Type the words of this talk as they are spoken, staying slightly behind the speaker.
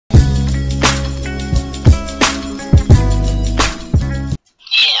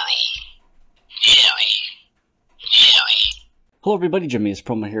Hello everybody,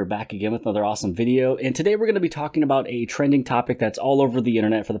 jimmyispromo here, back again with another awesome video, and today we're going to be talking about a trending topic that's all over the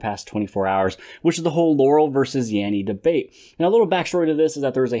internet for the past 24 hours, which is the whole Laurel versus Yanny debate. Now, a little backstory to this is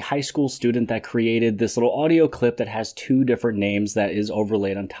that there was a high school student that created this little audio clip that has two different names that is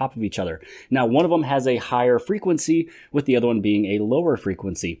overlaid on top of each other. Now, one of them has a higher frequency, with the other one being a lower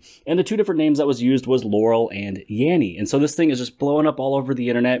frequency, and the two different names that was used was Laurel and Yanny. And so this thing is just blowing up all over the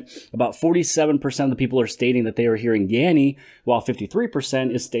internet. About 47% of the people are stating that they are hearing Yanny, while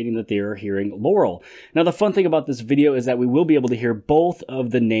 53% is stating that they are hearing Laurel. Now, the fun thing about this video is that we will be able to hear both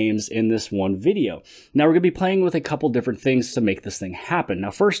of the names in this one video. Now, we're going to be playing with a couple different things to make this thing happen.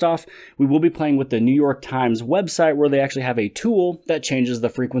 Now, first off, we will be playing with the New York Times website, where they actually have a tool that changes the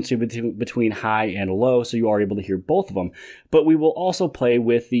frequency between high and low, so you are able to hear both of them. But we will also play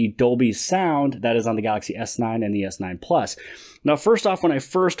with the Dolby sound that is on the Galaxy S9 and the S9 Plus. Now, first off, when I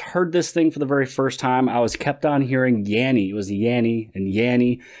first heard this thing for the very first time, I was kept on hearing Yanny. It was Yanny and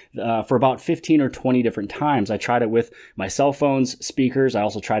Yanny for about 15 or 20 different times. I tried it with my cell phone's speakers. I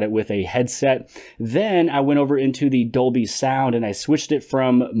also tried it with a headset. Then I went over into the Dolby sound and I switched it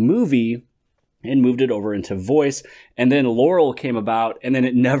from movie and moved it over into voice. And then Laurel came about, and then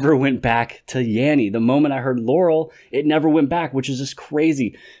it never went back to Yanny. The moment I heard Laurel, it never went back, which is just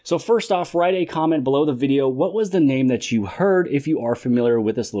crazy. So first off, write a comment below the video. What was the name that you heard, if you are familiar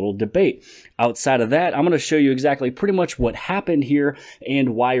with this little debate? Outside of that, I'm going to show you exactly pretty much what happened here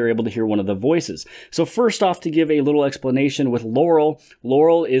and why you're able to hear one of the voices. So first off, to give a little explanation with Laurel,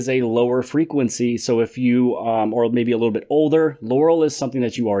 Laurel is a lower frequency. So if you, or maybe a little bit older, Laurel is something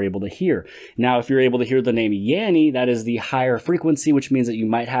that you are able to hear. Now, if you're able to hear the name Yanny, that is the higher frequency, which means that you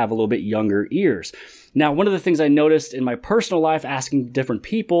might have a little bit younger ears. Now, one of the things I noticed in my personal life asking different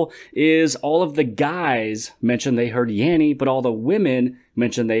people is all of the guys mentioned they heard Yanny, but all the women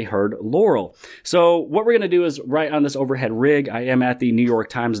mentioned they heard Laurel. So what we're going to do is right on this overhead rig, I am at the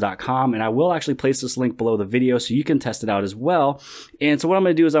NewYorkTimes.com, and I will actually place this link below the video so you can test it out as well. And so what I'm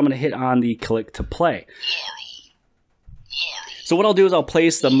going to do is I'm going to hit on the click to play. So what I'll do is I'll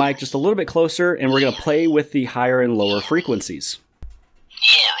place the mic just a little bit closer, and we're going to play with the higher and lower frequencies.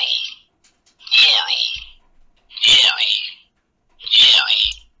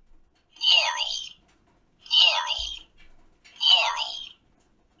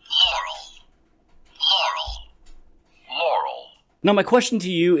 Now, my question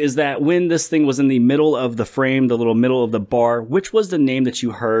to you is that when this thing was in the middle of the frame, the little middle of the bar, which was the name that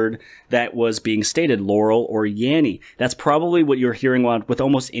you heard that was being stated, Laurel or Yanny? That's probably what you're hearing with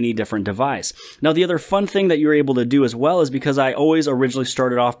almost any different device. Now, the other fun thing that you're able to do as well is because I always originally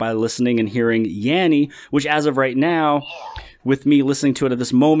started off by listening and hearing Yanny, which as of right now, with me listening to it at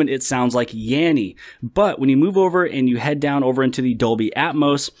this moment, it sounds like Yanny. But when you move over and you head down over into the Dolby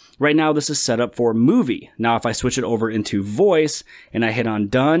Atmos, right now this is set up for movie. Now, if I switch it over into voice and I hit on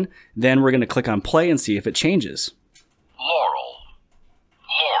done, then we're going to click on play and see if it changes. Laurel,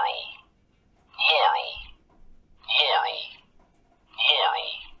 Yanny, Yanny, Yanny, Yanny,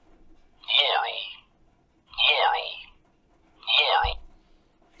 Yanny, Yanny, Yanny.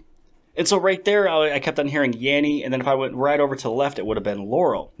 And so right there, I kept on hearing Yanny, and then if I went right over to the left, it would have been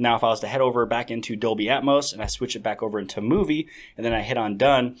Laurel. Now, if I was to head over back into Dolby Atmos, and I switch it back over into movie, and then I hit on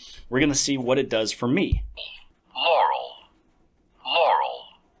done, we're going to see what it does for me. Laurel, Laurel,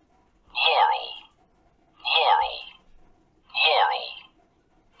 Yanny, Yanny, Yanny,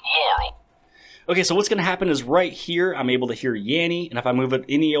 Yanny. Okay, so what's going to happen is right here, I'm able to hear Yanny, and if I move it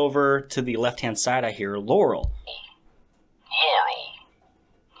any over to the left-hand side, I hear Laurel. Yanny.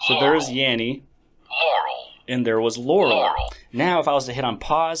 So there's Yanny, and there was Laurel. Now, if I was to hit on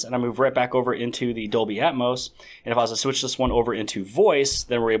pause, and I move right back over into the Dolby Atmos, and if I was to switch this one over into voice,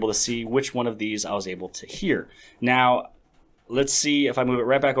 then we're able to see which one of these I was able to hear. Now, let's see if I move it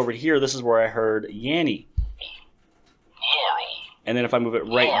right back over to here, this is where I heard Yanny. And then if I move it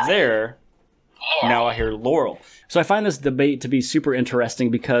right there, now I hear Laurel. So I find this debate to be super interesting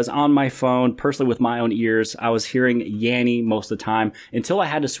because on my phone, personally with my own ears, I was hearing Yanny most of the time until I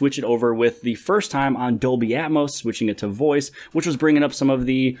had to switch it over with the first time on Dolby Atmos, switching it to voice, which was bringing up some of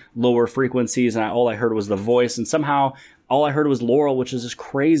the lower frequencies, and all I heard was the voice, and somehow all I heard was Laurel, which is just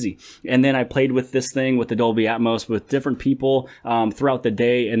crazy. And then I played with this thing with the Dolby Atmos with different people throughout the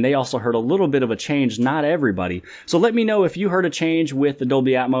day, and they also heard a little bit of a change, not everybody. So let me know if you heard a change with the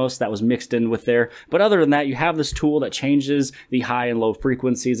Dolby Atmos that was mixed in with there. But other than that, you have this tool that changes the high and low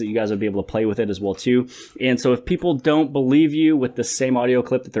frequencies that you guys would be able to play with it as well too. And so if people don't believe you with the same audio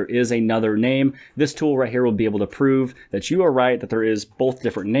clip that there is another name, this tool right here will be able to prove that you are right, that there is both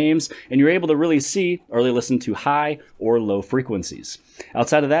different names, and you're able to really see or listen to high or low frequencies.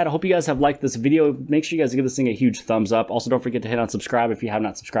 Outside of that, I hope you guys have liked this video. Make sure you guys give this thing a huge thumbs up. Also, don't forget to hit on subscribe if you have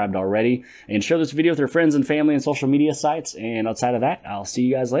not subscribed already, and share this video with your friends and family and social media sites. And outside of that, I'll see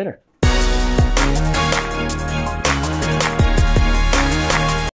you guys later.